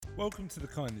Welcome to the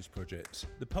Kindness Project,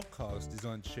 the podcast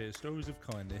designed to share stories of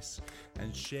kindness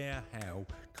and share how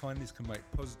kindness can make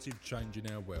positive change in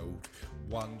our world,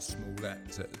 one small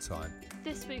act at a time.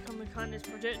 This week on the Kindness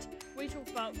Project, we talk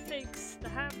about figs, the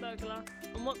Hamburglar,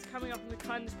 and what's coming up in the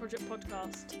Kindness Project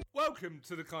podcast. Welcome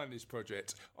to the Kindness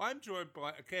Project. I'm joined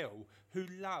by a girl who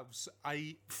loves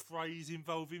a phrase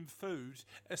involving food,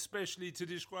 especially to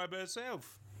describe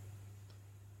herself.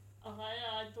 Okay,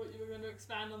 I thought you were going to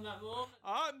expand on that more.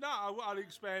 No, I'll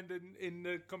expand in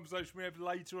the conversation we have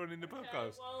later on in the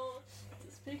podcast. Well,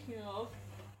 speaking of,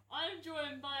 I'm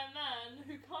joined by a man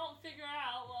who can't figure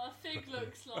out what a fig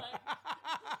looks like.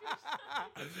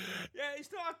 Yeah,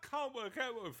 it's not I can't work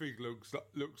out what a fig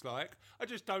looks like. I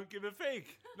just don't give a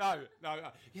fig. No.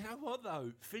 You know what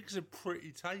though? Figs are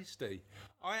pretty tasty.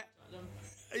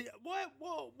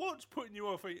 What's putting you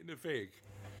off eating a fig?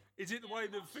 Is it the way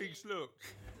the figs look?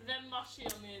 They're mushy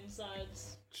on the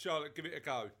insides. Charlotte, give it a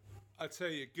go. I tell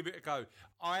you, give it a go.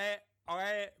 My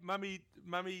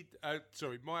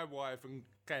wife and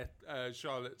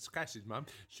Charlotte's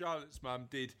mum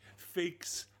did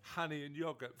figs, honey and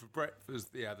yoghurt for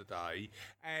breakfast the other day,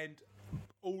 and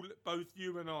both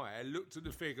you and I looked at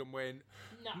the fig and went,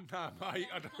 no, mate,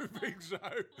 I don't think so.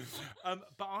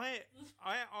 But I,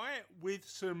 with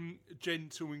some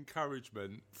gentle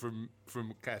encouragement from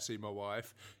Cassie, my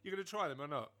wife, you're going to try them or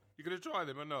not? You're going to try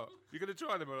them or not?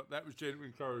 That was gentle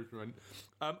encouragement.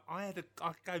 I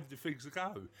gave the figs a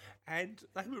go, and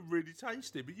they were really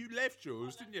tasty. But you left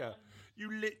yours, didn't you?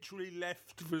 You literally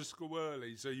left for school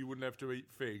early so you wouldn't have to eat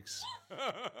figs.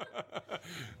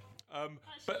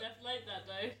 Actually left late that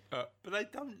day. But they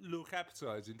don't look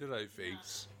appetising, do they,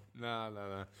 figs?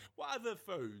 No. What other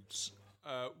foods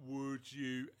would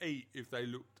you eat if they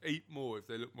look more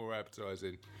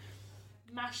appetising?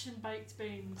 Mash and baked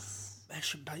beans.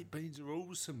 Mash and baked beans are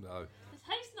awesome, though. It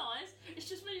tastes nice. It's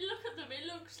just when you look at them, it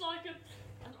looks like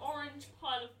an orange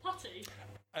pile of putty.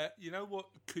 You know what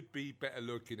could be better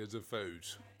looking as a food?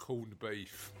 Corned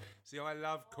beef. See, I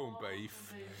love corned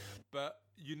beef, but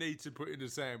you need to put it in a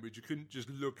sandwich. You couldn't just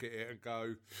look at it and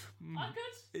go, I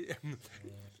could.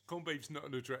 Corned beef's not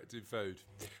an attractive food.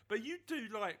 But you do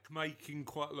like making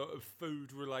quite a lot of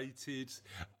food-related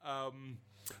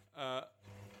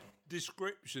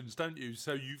descriptions, don't you?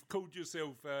 So you've called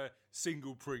yourself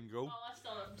Single Pringle. Oh, I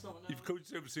started from someone else. You've called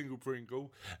yourself Single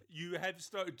Pringle. You have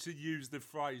started to use the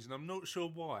phrase, and I'm not sure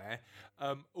why,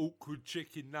 awkward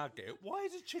chicken nugget. Why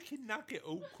is a chicken nugget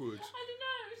awkward? I don't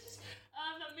know. It's just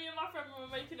that me and my friend were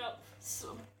making up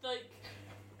sort of like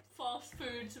fast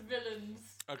food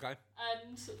villains. Okay.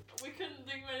 And we couldn't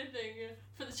think of anything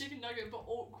for the chicken nugget but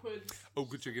awkward.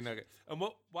 Awkward chicken nugget. And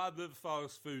what other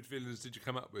fast food villains did you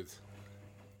come up with?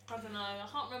 I don't know. I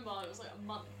can't remember. It was like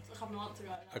a couple of months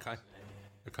ago.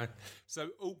 Okay. So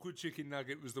awkward chicken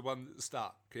nugget was the one that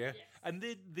stuck, yeah? Yes. And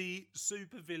then the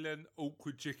supervillain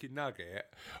awkward chicken nugget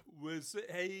was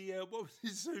what was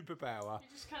his superpower? He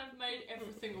just kind of made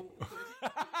everything awkward.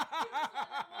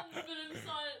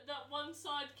 that one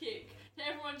sidekick that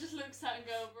everyone just looks at and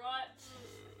go, right,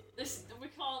 we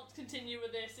can't continue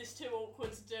with this. It's too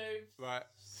awkward to do. Right.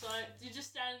 So you're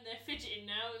just standing there fidgeting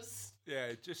now.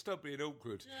 Yeah, just stop being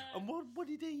awkward. Yeah. And what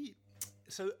did he...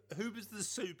 So who was the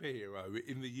superhero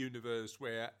in the universe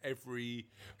where every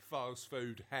fast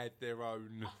food had their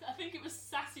own... I think it was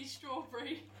Sassy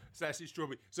Strawberry. Sassy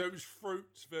Strawberry. So it was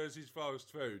fruits versus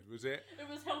fast food, was it? It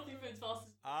was healthy foods versus...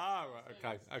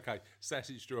 Right, okay.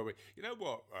 Sassy Strawberry. You know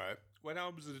what, right? When I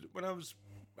was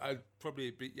probably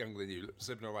a bit younger than you,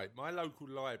 7 or 8, my local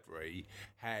library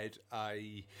had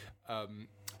a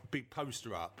big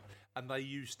poster up, and they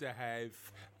used to have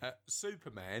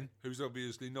Superman, who's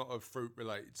obviously not a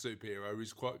fruit-related superhero,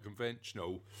 he's quite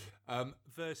conventional,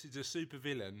 versus a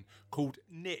supervillain called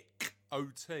Nick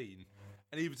O'Teen.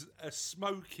 And he was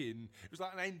it was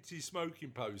like an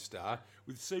anti-smoking poster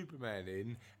with Superman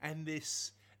in, and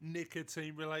this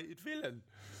nicotine-related villain,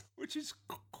 which is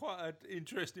quite an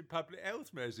interesting public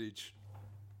health message.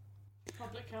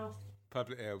 Public health.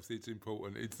 Public health, it's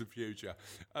important, it's the future.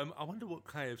 I wonder what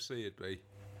KFC would be.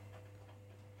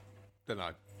 Don't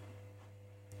know.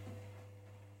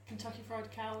 Kentucky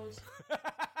Fried Coward.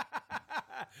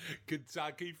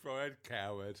 Kentucky Fried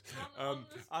Coward.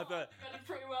 Other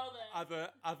pretty well there.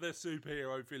 Other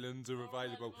superhero villains are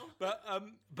available. But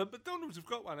McDonald's have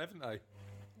got one, haven't they?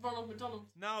 Ronald McDonald.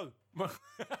 No.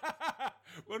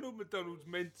 Ronald McDonald's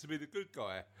meant to be the good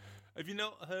guy. Have you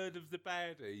not heard of the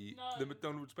baddie? No. The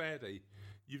McDonald's baddie?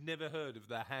 You've never heard of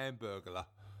the Hamburglar?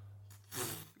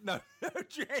 No,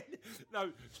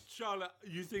 no, Charlotte.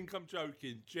 You think I'm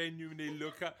joking? Genuinely,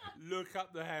 look up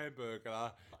the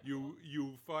Hamburglar.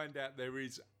 You'll find out there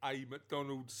is a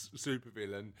McDonald's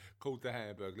supervillain called the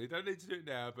Hamburglar. You don't need to do it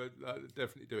now, but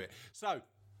definitely do it. So,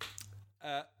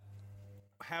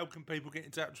 how can people get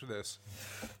in touch with us?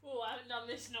 Oh, I haven't done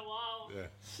this in a while. Yeah.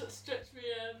 Stretch my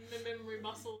memory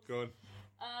muscles. Go on.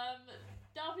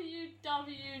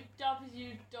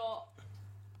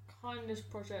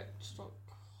 www.kindnessproject.co.uk.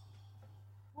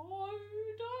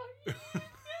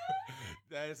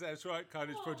 That's right,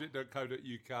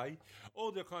 kindnessproject.co.uk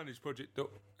or the kindnessproject.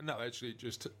 No, actually,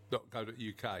 just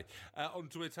 .co.uk. On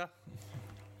Twitter.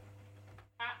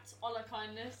 At Ola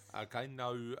Kindness. Okay,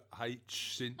 no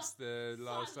H since the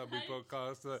last time we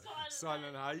podcast.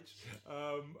 Silent H.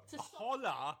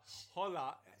 Holla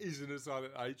isn't a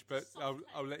silent H, but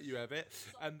I'll let you have it.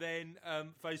 And then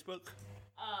Facebook.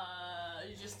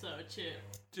 You just search it.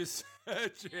 Just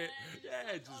search it.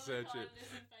 Yeah, just search it.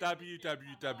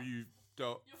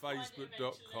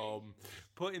 www.facebook.com.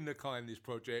 Put in the Kindness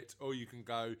Project, or you can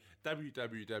go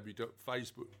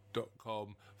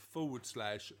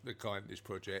www.facebook.com/the Kindness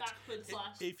Project.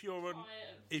 If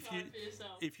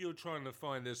you're trying to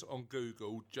find us on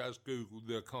Google, just Google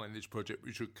the Kindness Project,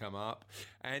 we should come up.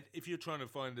 And if you're trying to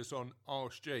find us on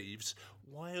Ask Jeeves,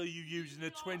 why are you using a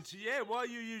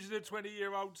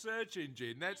 20-year-old search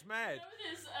engine? That's mad. You know,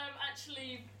 there's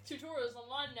actually tutorials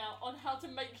online now on how to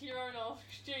make your own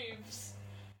Ask Jeeves.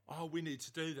 Oh, we need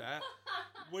to do that.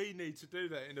 We need to do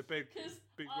that in a big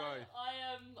way.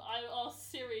 I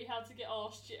asked Siri how to get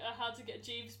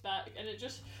Jeeves back, and it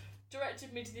just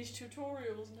directed me to these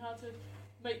tutorials on how to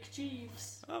make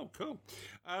Jeeves. Oh, cool.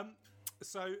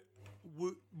 So,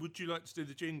 would you like to do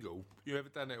the jingle? You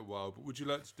haven't done it a while, but would you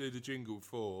like to do the jingle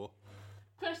for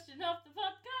Question of the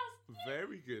podcast?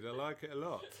 Very good. I like it a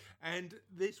lot. And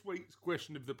this week's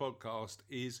question of the podcast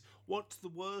is: what's the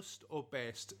worst or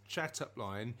best chat-up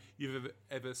line you've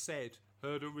ever said,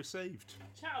 heard, or received?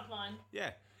 Chat-up line?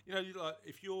 Yeah. You know,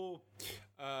 if you're,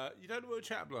 you don't know what a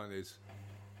chat-up line is.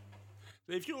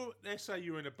 So if let's say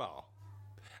you're in a bar,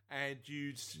 and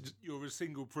you're a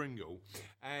single Pringle,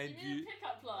 and you mean a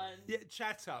pick-up line? Yeah,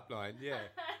 chat-up line. Yeah,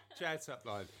 chat-up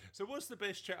line. So what's the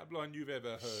best chat-up line you've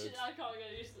ever heard? I can't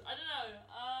get used to it. I don't know.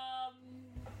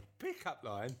 Pick-up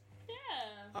line.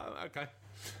 Yeah. Oh, okay.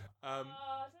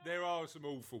 There are some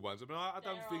awful ones. I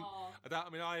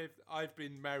mean, I've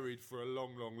been married for a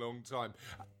long, long, long time,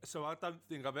 so I don't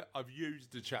think I've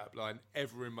used the chat line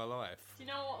ever in my life. You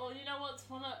know what's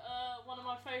one of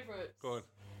my favourites? Go on.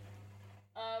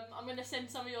 I'm going to send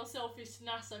some of your selfies to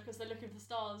NASA because they're looking for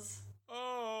stars.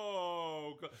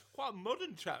 Oh, God. Quite a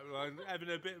modern chat line, having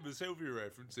a bit of a Sylvia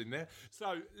reference in there.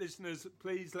 So, listeners,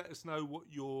 please let us know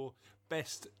what your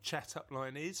best chat-up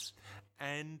line is,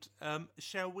 and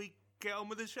shall we get on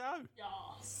with the show?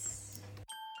 Yes.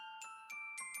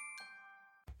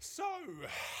 So,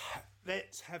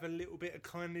 let's have a little bit of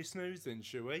kindness news then,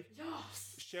 shall we?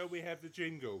 Yes. Shall we have the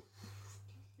jingle?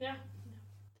 Yeah.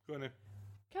 Go on then.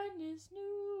 Kindness news.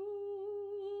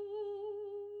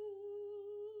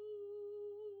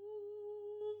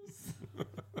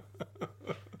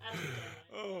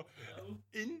 Oh,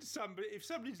 if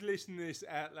somebody's listening to this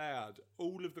out loud,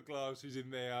 all of the glasses in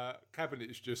their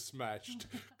cabinet's just smashed.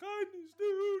 Kindness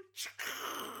news.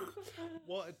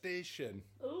 What edition?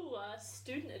 Oh,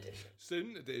 student edition.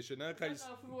 Student edition. Okay. I don't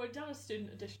know if we've already done a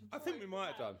student edition. I think we might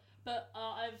have done. But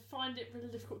I find it really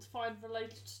difficult to find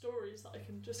related stories that I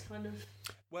can just kind of.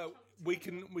 Well, we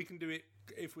can do it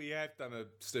if we have done a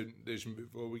student edition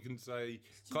before. We can say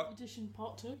Student edition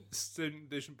part 2. Student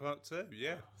edition part 2.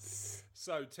 Yeah. Yes.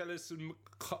 So tell us some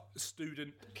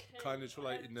student kindness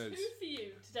related news. 2 for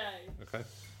you today. Okay.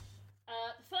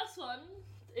 The first one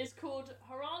is called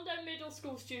Harando Middle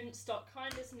School Students Start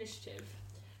Kindness Initiative.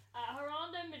 At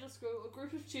Harando Middle School, a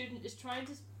group of students is trying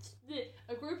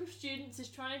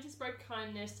to spread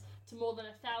kindness to more than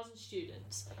 1,000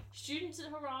 students. Students at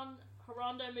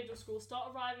Harando Middle School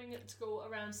start arriving at school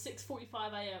around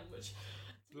 6:45 a.m, which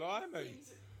blimey,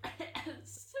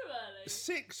 it's too early.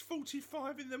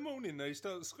 6:45 in the morning they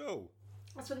start school.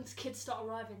 That's when the kids start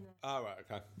arriving there. Oh, right,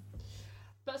 okay.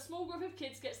 But a small group of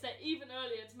kids gets there even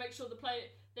earlier to make sure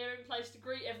they're in place to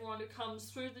greet everyone who comes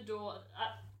through the door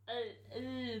at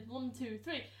 1, 2,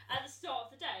 3 at the start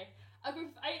of the day. A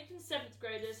group of 8th and 7th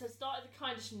graders has started the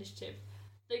Kindness Initiative.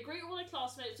 They greet all their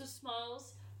classmates with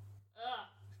smiles,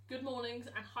 good mornings,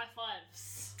 and high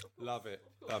fives. Love it.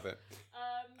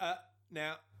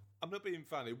 Now, I'm not being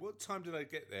funny. What time do they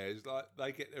get there? It's like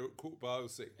they get there at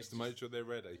 6:15 to make sure they're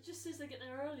ready. It just says they get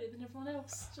there earlier than everyone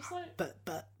else. Just like. But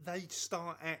they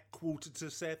start at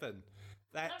 6:45.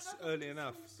 That's I don't know if early when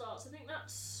enough. School starts. I think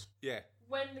that's Yeah,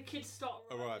 when the kids start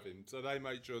arriving. So they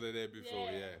make sure they're there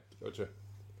before. Yeah. Yeah, gotcha.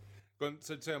 Go on,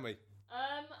 so tell me.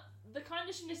 The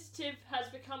Kindness Initiative has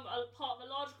become a part of a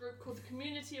large group called the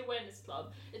Community Awareness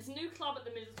Club. It's a new club at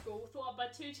the middle school, thought up by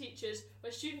 2 teachers,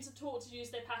 where students are taught to use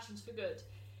their passions for good.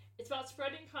 It's about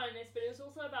spreading kindness, but it's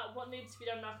also about what needs to be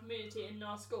done in our community and in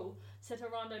our school, said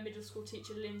Orlando Middle School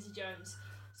teacher Lindsay Jones.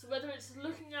 So whether it's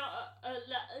looking out at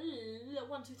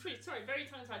 1, 2, 3, sorry, very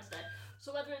tongue-tied today.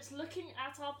 So whether it's looking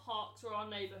at our parks or our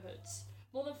neighbourhoods.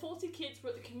 More than 40 kids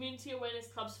were at the Community Awareness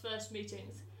Club's first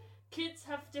meetings. Kids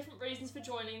have different reasons for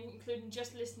joining, including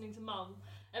just listening to Mum.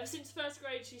 Ever since first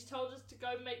grade, she's told us to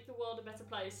go make the world a better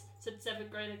place, said 7th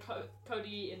grader Cody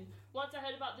Eaton. Once I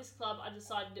heard about this club, I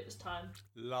decided it was time.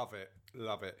 Love it,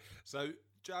 love it. So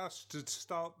just to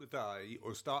start the day,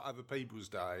 or start other people's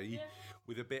day,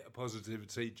 with a bit of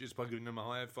positivity, just by giving them a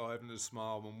high five and a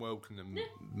smile and welcoming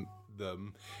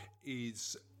them,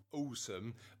 is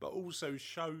awesome, but also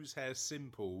shows how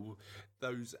simple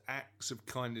those acts of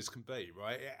kindness can be,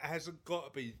 right? It hasn't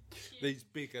got to be these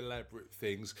big elaborate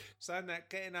things. Saying that,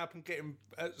 getting up and getting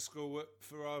at school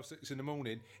for 6 in the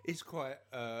morning is quite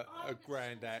a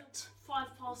grand act.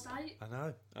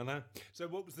 8:05. I know. So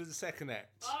what was the second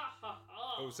act?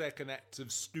 Or second act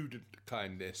of student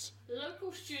kindness?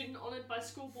 Local student honoured by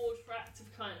school board for acts of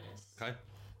kindness. Okay.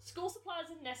 School supplies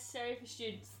are necessary for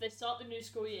students as they start the new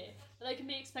school year, but they can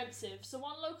be expensive, so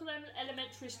one local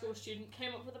elementary school student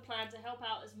came up with a plan to help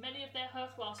out as many of her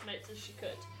classmates as she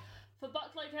could. For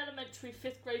Bucklake Elementary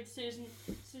 5th grade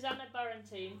Susanna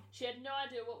Barentine, she had no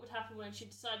idea what would happen when she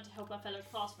decided to help her fellow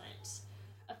classmates.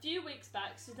 A few weeks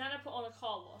back, Susanna put on a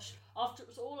car wash. After it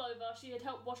was all over, she had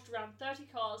helped wash around 30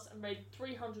 cars and made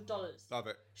 $300. Love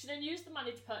it. She then used the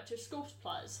money to purchase school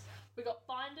supplies. We got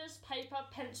binders, paper,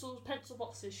 pencils, pencil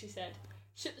boxes, she said.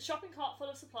 She took the shopping cart full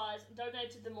of supplies and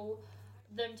donated them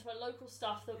to a local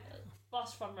staff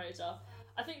bus fundraiser.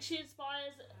 I think she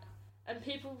inspires, and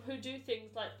people who do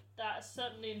things like that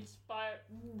certainly inspire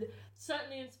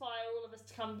all of us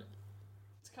to come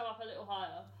up a little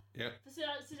higher. Yeah. For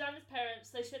Susanna's parents,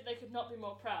 they said they could not be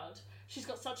more proud. She's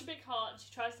got such a big heart and she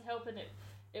tries to help, and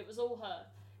it was all her.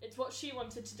 It's what she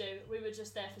wanted to do. We were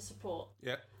just there for support.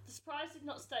 Yeah. The surprise did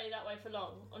not stay that way for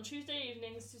long. On Tuesday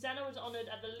evening, Susanna was honoured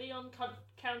at the Leon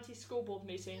County School Board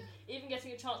meeting, even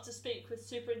getting a chance to speak with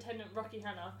Superintendent Rocky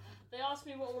Hanna. They asked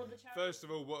me what all of the charities... First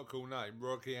of all, what a cool name,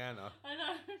 Rocky Hanna. I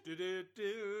know.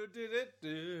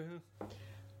 Do-do-do-do-do-do.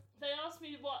 They asked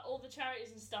me what all the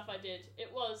charities and stuff I did.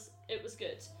 It was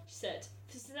good, she said.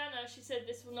 For Susanna, she said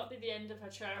this will not be the end of her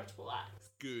charitable acts.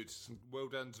 Good. Well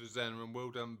done, Susanna, and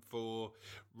well done for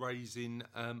raising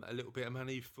a little bit of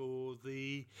money for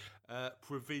the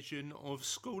provision of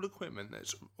school equipment.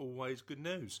 That's always good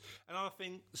news. And I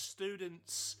think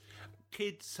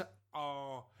kids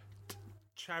are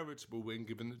charitable when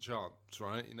given the chance,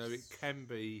 right? You know, it can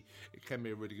be a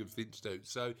really good thing to do.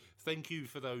 So thank you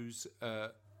for those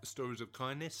stories of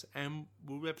kindness, and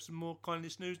we'll have some more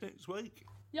kindness news next week.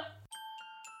 Yep.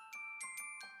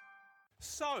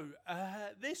 So,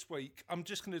 this week, I'm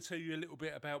just going to tell you a little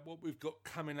bit about what we've got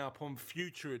coming up on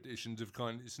future editions of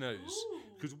Kindness News.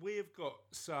 Because we've got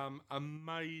some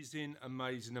amazing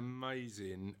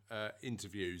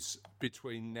interviews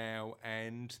between now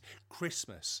and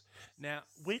Christmas. Now,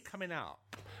 we're coming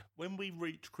up. When we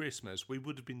reach Christmas, we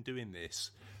would have been doing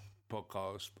this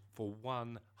podcast for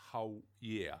 1 whole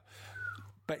year.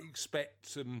 But expect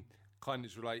some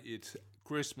kindness-related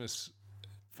Christmas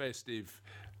festive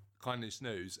kindness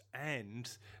news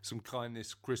and some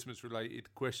kindness Christmas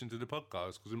related questions to the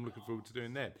podcast, because I'm looking forward to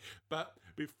doing them. But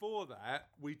before that,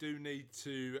 we do need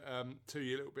to tell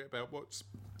you a little bit about what's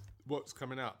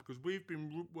coming up, because we've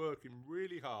been working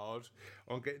really hard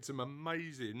on getting some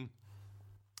amazing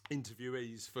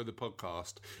interviewees for the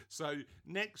podcast. So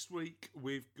next week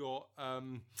we've got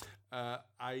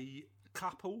a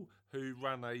couple who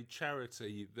run a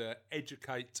charity that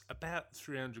educates about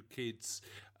 300 kids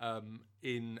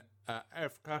in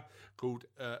Africa, called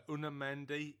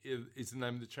Unamandi is the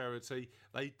name of the charity.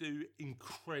 They do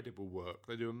incredible work.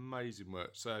 They do amazing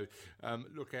work. So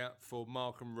look out for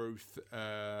Mark and Ruth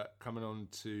coming on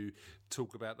to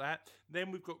talk about that.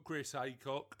 Then we've got Chris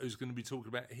Aycock, who's going to be talking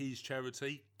about his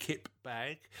charity, Kip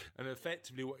Bag. And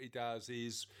effectively what he does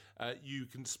is you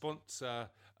can sponsor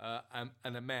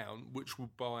an amount which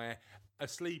will buy a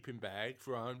sleeping bag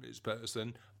for a homeless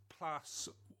person, plus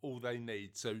all they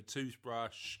need. So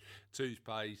toothbrush,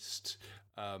 toothpaste,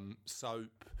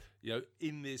 soap. You know,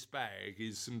 in this bag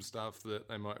is some stuff that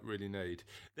they might really need.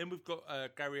 Then we've got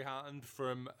Gary Hutton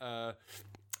from a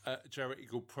charity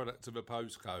called Product of a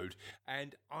Postcode.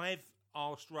 And I've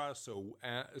asked Russell,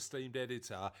 our esteemed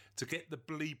editor, to get the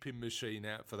bleeping machine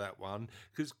out for that one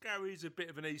because Gary's a bit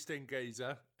of an East End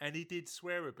geezer and he did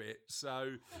swear a bit.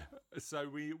 So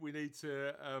we need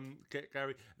to get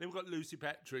Gary. Then we've got Lucy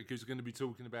Patrick, who's going to be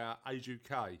talking about Age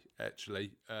UK,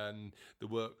 actually, and the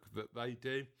work that they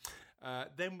do.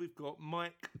 Then we've got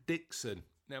Mike Dixon.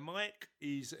 Now, Mike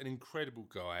is an incredible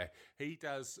guy. He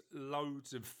does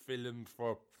loads of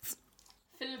philanthropic.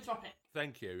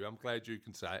 Thank you. I'm glad you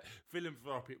can say it.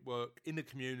 Philanthropic work in the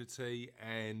community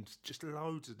and just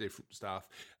loads of different stuff.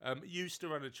 Used to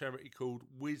run a charity called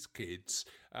Whiz Kids,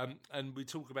 and we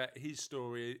talk about his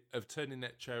story of turning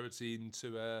that charity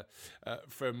into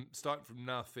from starting from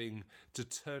nothing to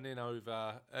turning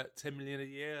over 10 million a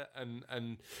year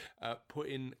and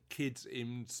putting kids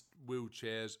in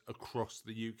wheelchairs across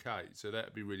the UK. So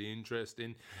that'd be really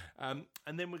interesting. And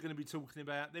then we're going to be talking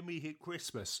about, then we hit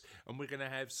Christmas and we're going to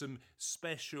have some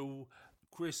special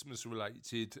Christmas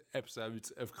related episodes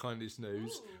of Kindness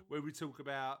News where we talk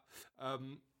about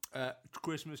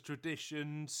Christmas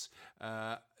traditions,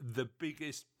 the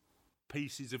biggest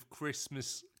pieces of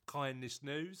Christmas kindness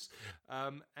news,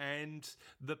 and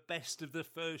the best of the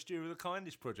first year of the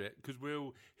Kindness Project, because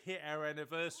we'll hit our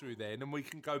anniversary then and we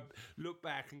can go look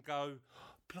back and go,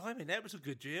 blimey, that was a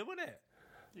good year, wasn't it?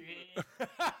 Yeah.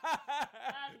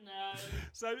 I know.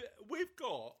 So we've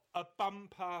got a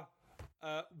bumper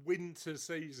winter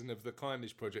season of the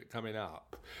Kindness Project coming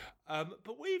up,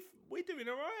 but we're doing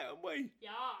all right, aren't we? Yeah.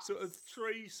 Sort of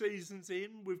 3 seasons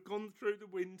in, we've gone through the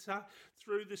winter,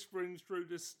 through the spring, through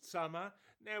the summer.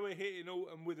 Now we're hitting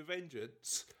autumn with a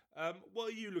vengeance. What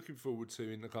are you looking forward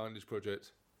to in the Kindness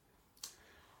Project?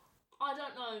 I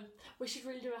don't know. We should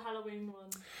really do a Halloween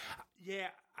one. Yeah,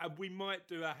 we might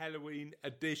do a Halloween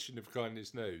edition of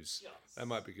Kindness News. Yes. That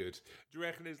might be good. Do you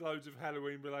reckon there's loads of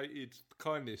Halloween-related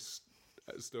kindness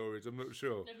stories? I'm not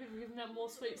sure. No, people giving out more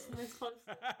sweets than this close.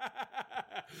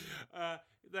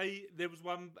 There was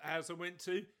one house I went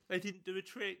to. They didn't do a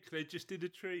trick. They just did a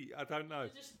treat. I don't know.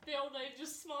 They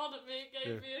just smiled at me and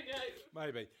gave me a go.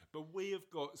 Maybe. But we have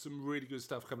got some really good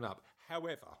stuff coming up.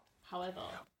 However,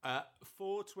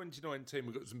 for 2019,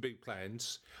 we've got some big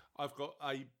plans. I've got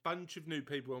a bunch of new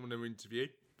people I want to interview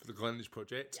for the Kindness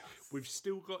Project. Yes. We've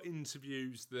still got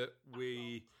interviews that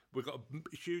we've got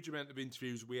a huge amount of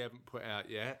interviews we haven't put out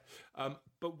yet.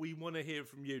 But we want to hear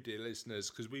from you, dear listeners,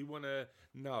 because we want to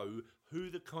know who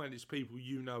the kindest people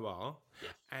you know are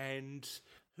and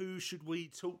who should we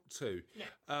talk to.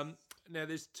 Now,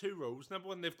 there's 2 rules. Number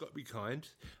 1, they've got to be kind,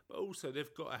 but also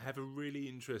they've got to have a really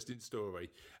interesting story.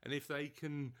 And if they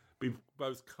can be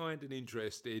both kind and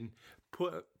interesting,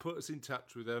 put us in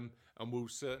touch with them and we'll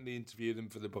certainly interview them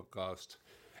for the podcast.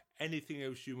 Anything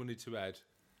else you wanted to add?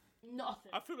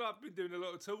 Nothing. I feel like I've been doing a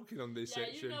lot of talking on this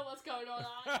section. Yeah, you know what's going on.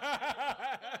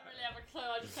 I don't really have a clue.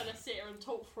 I just kind of sit here and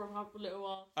talk for a little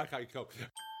while. Okay, cool.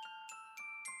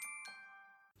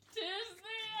 Tis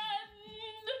the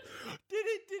end! Did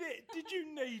it? Did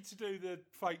you need to do the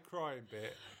fake crying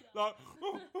bit? Like,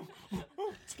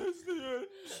 tis the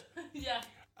end. Yeah.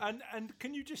 And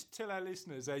can you just tell our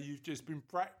listeners how you've just been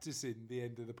practicing the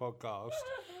end of the podcast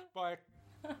by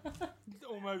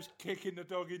almost kicking the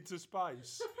dog into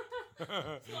space?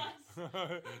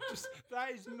 Just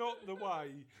that is not the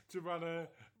way to run a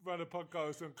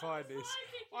podcast on kindness.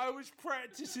 I was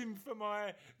practicing for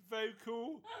my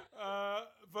vocal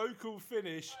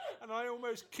finish and I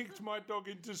almost kicked my dog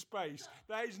into space.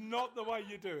 That is not the way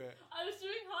you do it. I was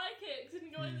doing high kicks and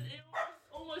it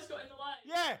almost got in the way.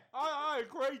 Yeah, I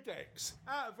agree, Dex.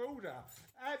 Out of order.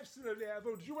 Absolutely out of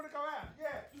order. Do you want to go out?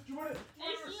 Yeah. Do you want to?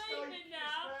 He's leaving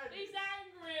now. He's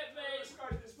angry at me.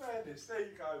 Escape this madness. There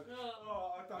you go.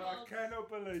 I cannot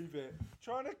believe it.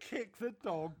 Trying to kick the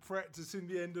dog, practicing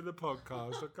the end of the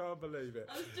podcast. I can't believe it.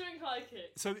 I was doing high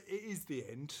kicks. So it is the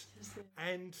end.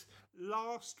 And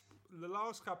the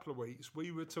last couple of weeks,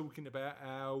 we were talking about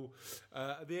how,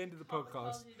 at the end of the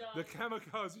podcast, the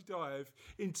kamikaze dive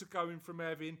into going from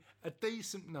having a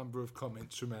decent number of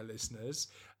comments from our listeners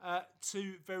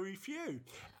to very few.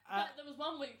 There was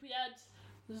one week we had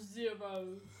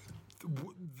 0.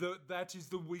 That is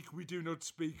the week we do not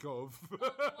speak of. We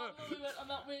went on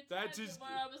that weird tangent where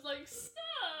I was like, so,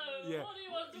 what do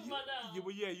you want to talk about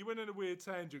now? You went on a weird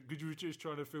tangent because you were just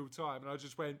trying to fill time, and I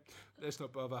just went, let's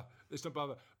not bother.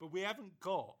 But we haven't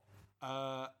got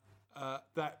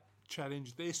that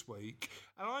challenge this week,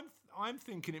 and I'm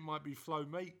thinking it might be Flo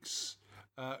Meek's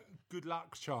good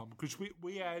luck charm, because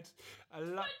we had a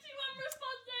 21 responses!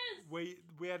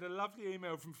 we had a lovely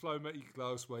email from Flo Meek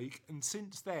last week, and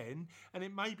since then, and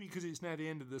it may be because it's now the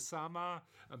end of the summer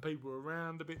and people are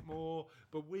around a bit more,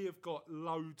 but we have got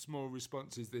loads more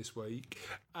responses this week.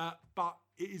 But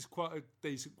it is quite a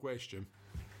decent question.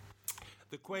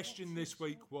 The question this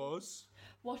week was...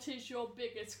 What is your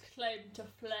biggest claim to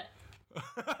flame?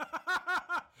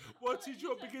 What is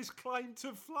your biggest claim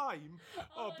to flame?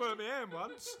 Oh, burnt my hand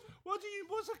once. What's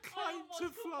a claim to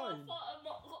flame?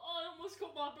 I almost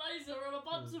caught my blazer on a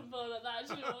Bunsen burner. That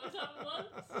actually always happened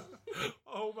once.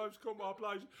 I almost caught my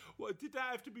blazer. What, did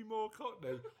that have to be more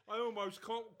cockney? I almost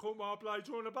caught my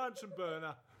blazer on a Bunsen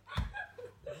burner.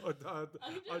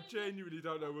 I genuinely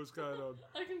don't know what's going on.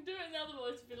 I can do it in the other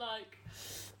voice to be like...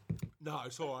 No,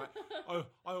 it's all right. I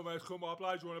almost caught my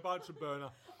blazer on a Bunsen burner.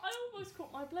 I almost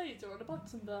caught my blazer on a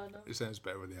Bunsen burner. It sounds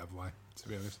better the other way, to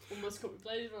be honest. Almost caught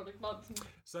my blazer on a Bunsen.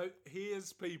 So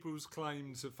here's people's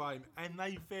claims to fame, and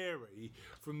they vary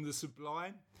from the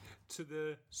sublime to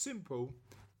the simple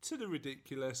to the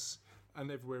ridiculous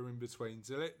and everywhere in between.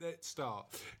 So let's start.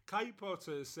 Kay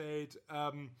Potter said,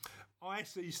 I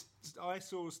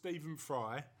saw Stephen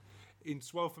Fry in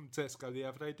Swaffham Tesco the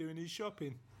other day doing his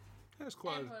shopping.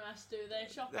 Everyone has to do their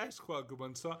shopping. That's quite a good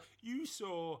one. So you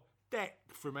saw Deck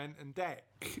from Ant and Deck.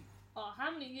 Oh,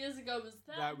 how many years ago was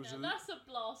that? That's a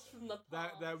blast from the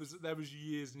past. That was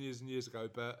years and years and years ago,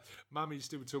 but Mummy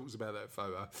still talks about that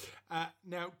photo.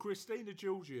 Now, Christina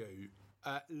Giorgio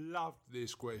loved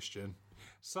this question,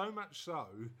 so much so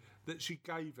that she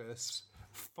gave us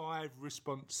 5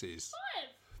 responses.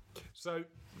 5? So...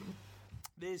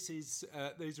 these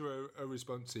are her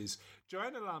responses.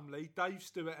 Joanna Lumley, Dave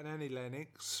Stewart and Annie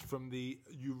Lennox from the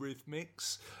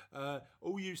Eurythmics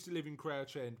all used to live in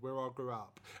Crouch End, where I grew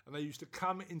up, and they used to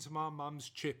come into my mum's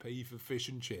chippy for fish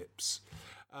and chips.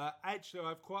 Actually, I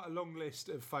have quite a long list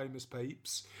of famous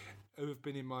peeps who have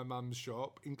been in my mum's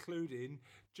shop, including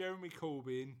Jeremy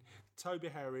Corbyn, Toby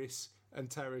Harris and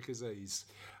Tariq Aziz.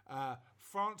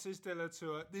 Francis de la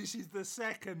Tour, this is the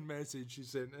second message she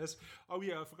sent us. Oh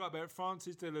yeah, I forgot about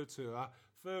Francis de la Tour,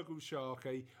 Fergal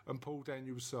Sharkey and Paul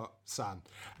Daniels' son.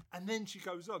 And then she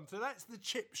goes on. So that's the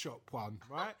chip shop one,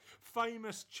 right?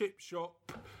 Famous chip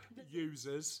shop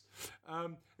users.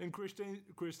 And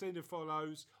Christina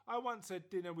follows. I once had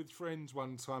dinner with friends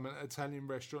one time at an Italian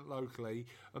restaurant locally,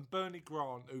 and Bernie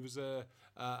Grant, who was an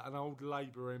old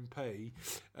Labour MP,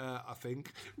 I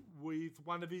think, with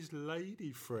one of his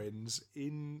lady friends,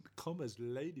 in commas,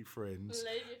 lady friends,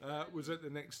 was at the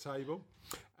next table.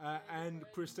 And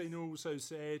Christina also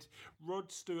said,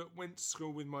 Rod Stewart went to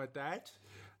school with my dad,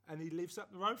 and he lives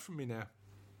up the road from me now.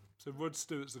 So Rod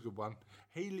Stewart's a good one.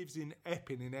 He lives in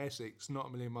Epping in Essex, not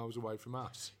a million miles away from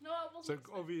us. No, I wasn't.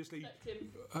 So obviously,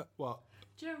 what?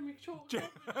 Jeremy Corbyn.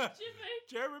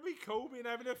 Jeremy Corbyn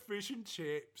having a fish and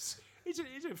chips. He's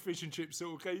a fish and chips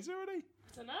sort of geezer, isn't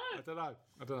he?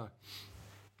 I don't know.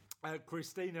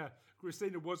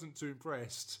 Christina wasn't too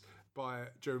impressed by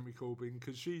Jeremy Corbyn,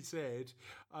 because she said,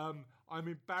 I'm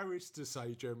embarrassed to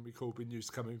say Jeremy Corbyn used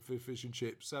to come in for fish and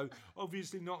chips, so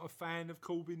obviously not a fan of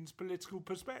Corbyn's political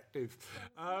perspective.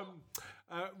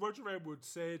 Roger Edwards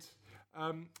said,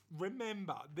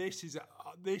 remember, this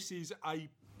is a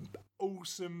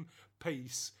awesome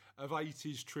piece of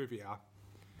 80s trivia.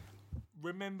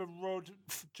 Remember Rod,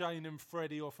 Jane and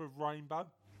Freddie off of Rainbow?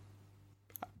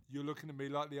 You're looking at me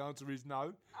like the answer is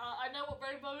no. I know what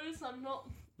Rainbow is. I'm not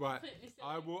completely silly.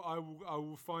 I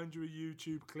will find you a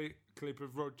YouTube clip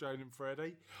of Rod, Jane and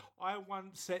Freddie. I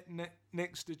once sat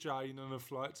next to Jane on a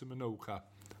flight to Menorca.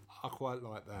 I quite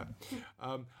like that.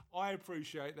 I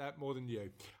appreciate that more than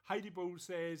you. Heidi Ball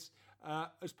says,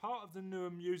 as part of the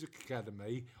Newham Music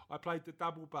Academy, I played the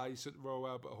double bass at the Royal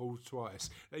Albert Hall twice.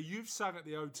 Now, you've sung at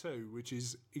the O2, which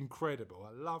is incredible.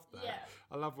 I love that. Yeah.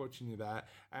 I love watching you that.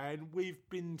 And we've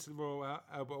been to the Royal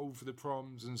Albert Hall for the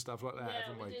proms and stuff like that,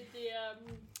 haven't we? Yeah,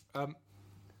 we did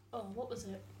the... what was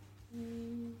it?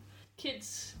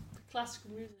 Kids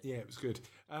classical music. Yeah, it was good.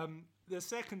 The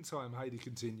second time, Heidi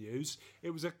continues,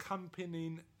 it was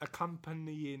accompanying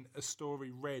a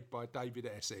story read by David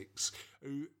Essex,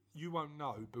 who you won't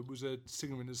know, but was a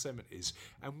singer in the 70s,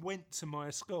 and went to my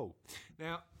school.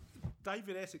 Now,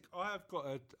 David Essex, I've got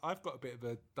a bit of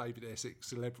a David Essex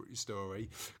celebrity story,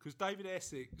 because David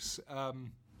Essex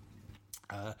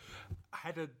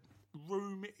had a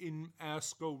room in our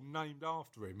school named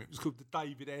after him. It was called the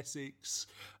David Essex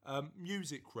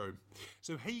Music Room.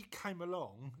 So he came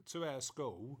along to our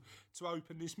school to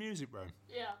open this music room.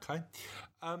 Yeah. Okay.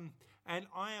 And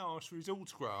I asked for his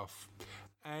autograph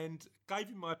and gave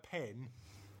him my pen.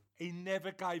 He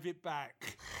never gave it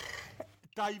back.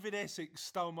 David Essex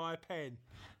stole my pen.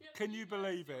 Yeah, but Can you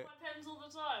believe steal it? My pens all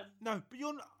the time. No, but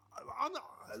you're not.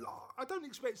 I don't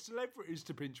expect celebrities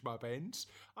to pinch my pens.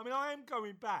 I mean, I am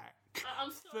going back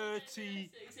I'm sorry, David 32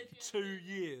 Essex, if you-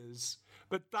 years.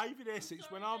 But David Essex,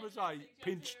 when I was David 8, Essex,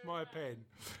 pinched you're my hearing pen.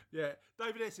 Yeah,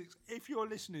 David Essex, if you're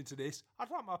listening to this, I'd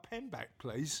like my pen back,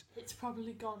 please. It's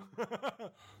probably gone.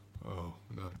 Oh,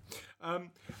 no.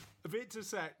 Victor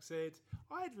Sack said,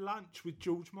 I had lunch with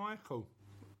George Michael.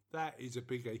 That is a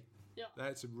biggie. Yeah.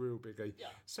 That's a real biggie. Yeah.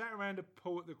 Sat around a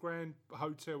pool at the Grand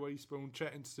Hotel Eastbourne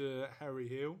chatting to Harry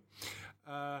Hill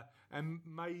and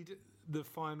made the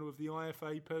final of the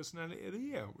IFA Personality of the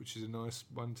Year, which is a nice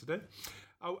one to do.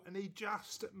 Oh, and he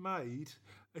just made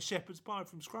a shepherd's pie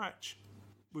from scratch,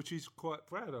 which he's quite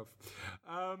proud of.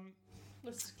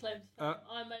 Let's just claim I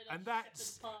made a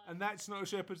shepherd's pie. And that's not a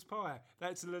shepherd's pie.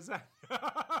 That's a lasagna.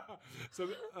 So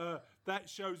that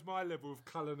shows my level of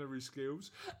culinary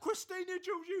skills. Christina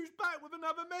Georgiou's back with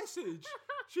another message.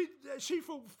 She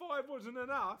thought 5 wasn't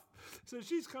enough, so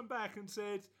she's come back and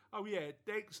said, "Oh yeah,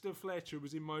 Dexter Fletcher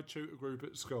was in my tutor group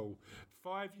at school.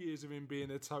 5 years of him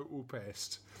being a total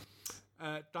pest."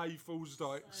 Dave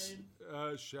Falsdike's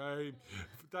shame.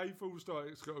 Dave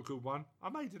Falsdike's got a good one. I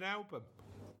made an album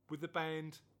with the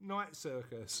band Night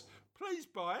Circus. Please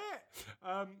buy it.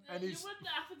 And you wouldn't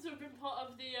happen to have been part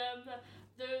of the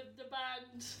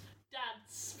band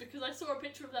Dads, because I saw a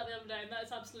picture of that the other day, and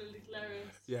that's absolutely hilarious.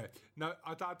 Yeah, no,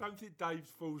 I don't think Dave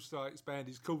Falsdike's band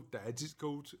is called Dads. It's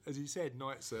called, as he said,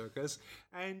 Night Circus,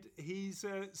 and he's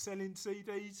selling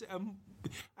CDs.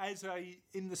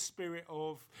 In the spirit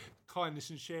of kindness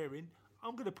and sharing,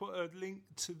 I'm going to put a link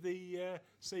to the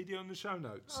CD on the show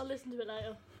notes. I'll listen to it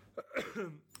later.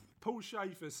 Paul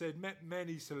Schaefer said, met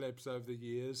many celebs over the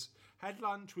years, had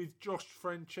lunch with Josh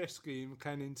Franceschi in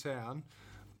Canning Town.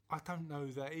 I don't know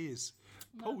who that is.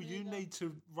 Paul, you need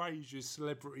to raise your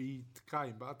celebrity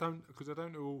game, but because I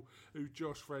don't know who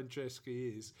Josh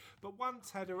Franceschi is. But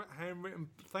once had a handwritten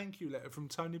thank you letter from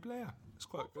Tony Blair. It's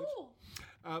quite good.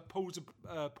 Paul's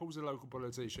a local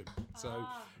politician, so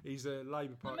he's a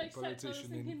Labour Party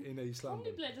politician in East London.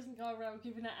 Tony Blair doesn't go around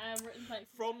giving out handwritten thanks.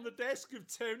 From the desk of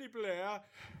Tony Blair,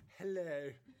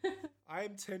 hello, I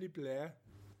am Tony Blair.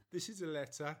 This is a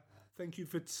letter. Thank you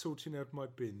for sorting out my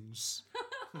bins.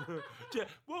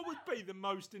 What would be the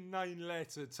most inane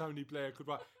letter Tony Blair could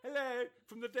write? Hello,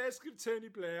 from the desk of Tony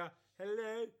Blair.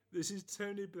 Hello, this is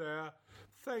Tony Blair.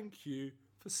 Thank you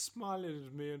for smiling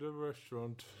at me at a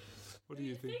restaurant. What do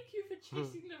you think? Thank you for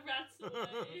chasing the rats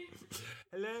away.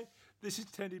 Hello, this is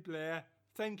Tony Blair.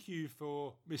 Thank you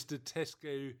for Mr.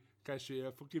 Tesco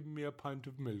cashier for giving me a pint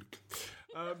of milk.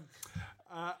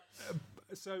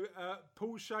 So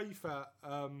Paul Schaefer,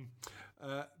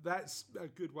 that's a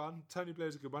good one. Tony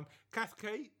Blair's a good one. Kath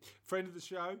Key, friend of the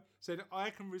show, said, I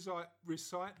can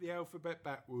recite the alphabet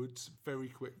backwards very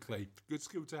quickly. Good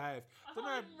skill to have. I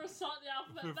can't even recite the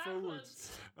alphabet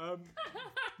backwards.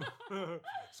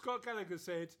 Scott Gallagher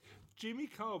said, Jimmy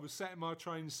Carr was sat in my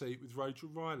train seat with Rachel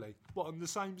Riley. What, on the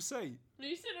same seat? Were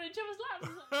you sitting on each other's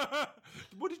laps?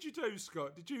 What did you do,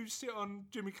 Scott? Did you sit on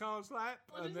Jimmy Carr's lap?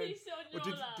 Or did he sit on your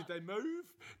lap? Did they move?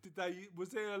 Was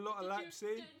there a lot of laps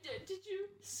in? Did you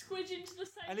squidge into the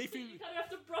same And if seat? You kind of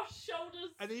have to brush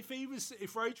shoulders. And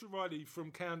if Rachel Riley from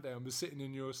Countdown was sitting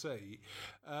in your seat,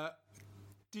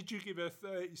 did you give her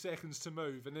 30 seconds to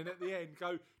move and then at the end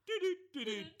go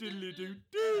do-do-do-do-do-do-do?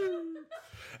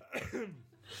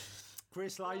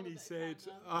 Chris Laney said,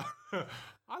 I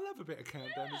love a bit of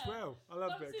Countdown as well. I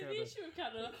love a bit of Countdown. The issue with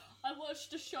Countdown, I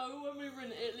watched a show when we were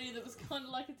in Italy that was kind of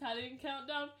like Italian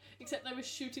Countdown, except they were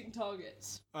shooting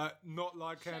targets. Not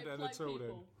like Countdown at all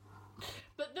then.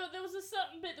 But there was a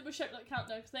certain bit that was shaped like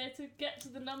Countdown because they had to get to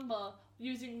the number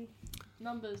using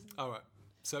numbers. All right.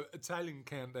 So Italian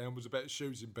Countdown was about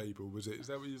shooting people, was it? Is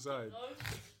that what you're saying? No.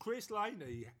 Chris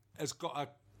Laney has got a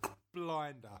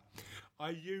blinder.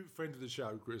 Friend of the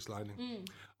show, Chris Laney.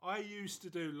 I used to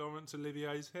do Laurence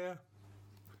Olivier's hair.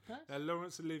 Huh? Now,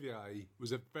 Laurence Olivier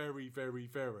was a very, very,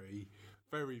 very,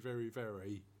 very, very,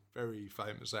 very, very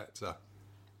famous actor.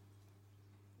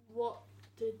 What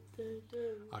did they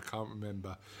do? I can't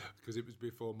remember because it was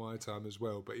before my time as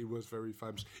well, but he was very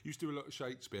famous. He used to do a lot of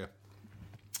Shakespeare.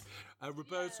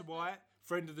 Roberta White,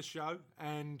 friend of the show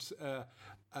and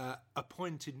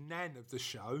appointed Nan of the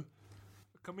show.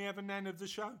 Can we have a Nan of the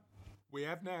show? We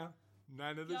have now.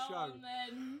 Nan of the show. On,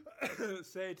 then.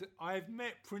 Said, I've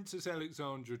met Princess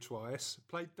Alexandra twice,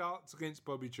 played darts against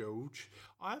Bobby George.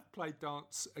 I've played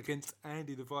darts against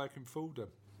Andy the Viking Fordham.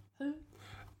 Who?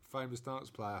 famous dance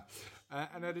player,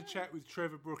 and had a chat with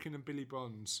Trevor Brooking and Billy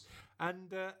Bonds.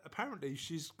 And apparently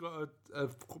she's got a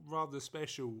rather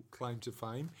special claim to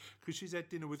fame because she's had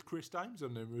dinner with Chris Dames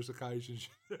on numerous occasions.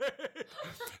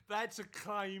 That's a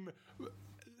claim.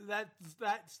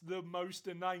 That's the most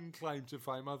inane claim to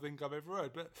fame I think I've ever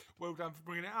heard. But well done for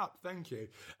bringing it up. Thank you.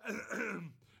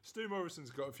 Stu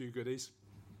Morrison's got a few goodies.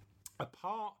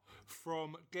 Apart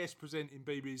from guest presenting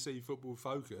BBC Football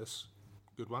Focus,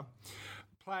 good one,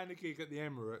 playing a gig at the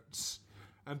Emirates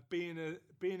and being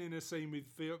in a scene with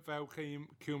Val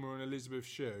Kilmer and Elizabeth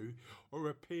Shue, or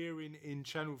appearing in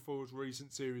Channel 4's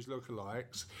recent series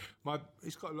Lookalikes,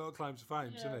 he's got a lot of claims to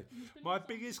fame, hasn't he? My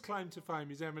biggest claim to fame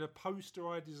is having a poster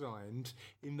I designed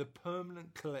in the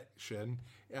permanent collection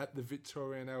at the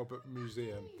Victoria and Albert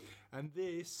Museum. And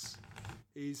this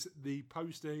is the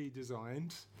poster he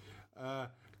designed.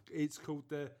 It's called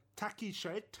the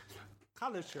Takishet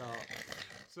Colour Chart.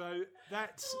 So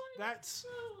that's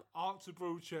Arts of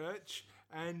Broadchurch,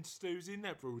 and Stu's in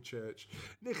that Broadchurch.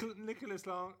 Nicholas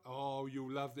Lang, oh,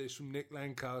 you'll love this, from Nick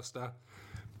Lancaster.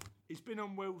 He's been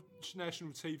on Welsh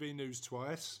National TV News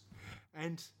twice,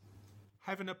 and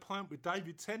having a pint with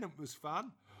David Tennant was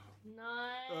fun.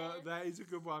 Nice. That is a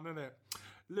good one, isn't it?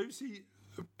 Lucy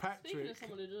Patrick. Speaking of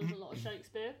someone who does a lot of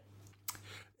Shakespeare.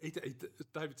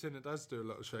 David Tennant does do a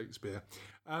lot of Shakespeare.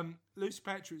 Lucy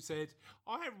Patrick said,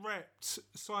 I rapped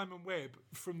Simon Webbe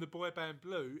from the boy band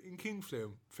Blue in King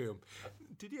film.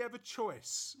 Did he have a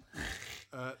choice,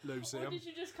 Lucy? Or did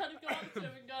you just kind of go up to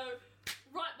him and go,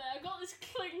 right there, I got this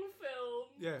Kling film.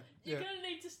 Yeah. You're going to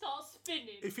need to start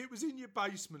spinning. If it was in your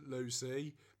basement,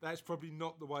 Lucy, that's probably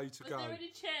not the way to go. Was there any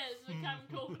chairs with a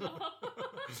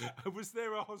camcorder? Was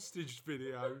there a hostage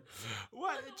video?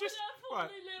 Well, just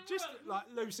like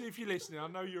Lucy, if you're listening, I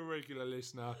know you're a regular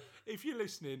listener. If you're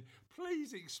listening,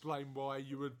 please explain why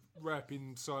you were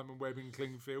rapping Simon Webbe in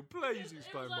Clingfield. Please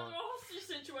explain why. It was like a hostage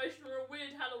situation or a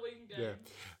weird Halloween game.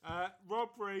 Yeah. Rob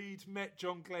Reed met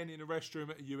John Glenn in a restroom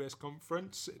at a US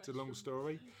conference. It's a long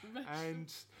story.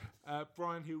 And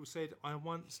Brian Hill said, I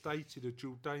once dated a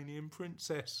Jordanian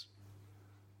princess.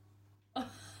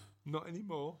 Not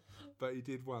anymore, but he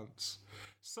did once.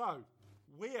 So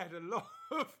we had a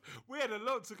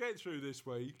lot to get through this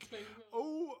week.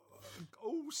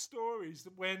 All stories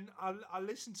that when I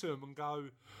listen to them and go,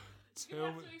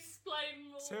 tell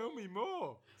me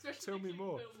more. Tell me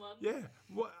more. Yeah.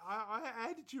 What?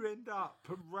 How did you end up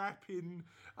rapping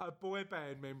a boy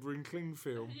band member in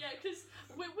Clingfield? Yeah, because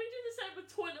we do the same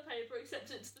with toilet paper,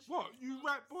 except it's the. What? You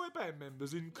rap boy band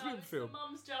members in Clingfield? No,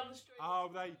 Mum's down the street. Oh,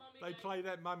 they play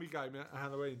that mummy game at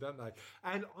Halloween, don't they?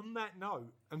 And on that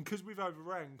note, and because we've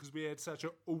overran, because we had such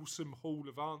an awesome haul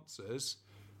of answers,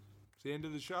 it's the end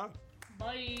of the show.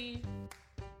 Bye.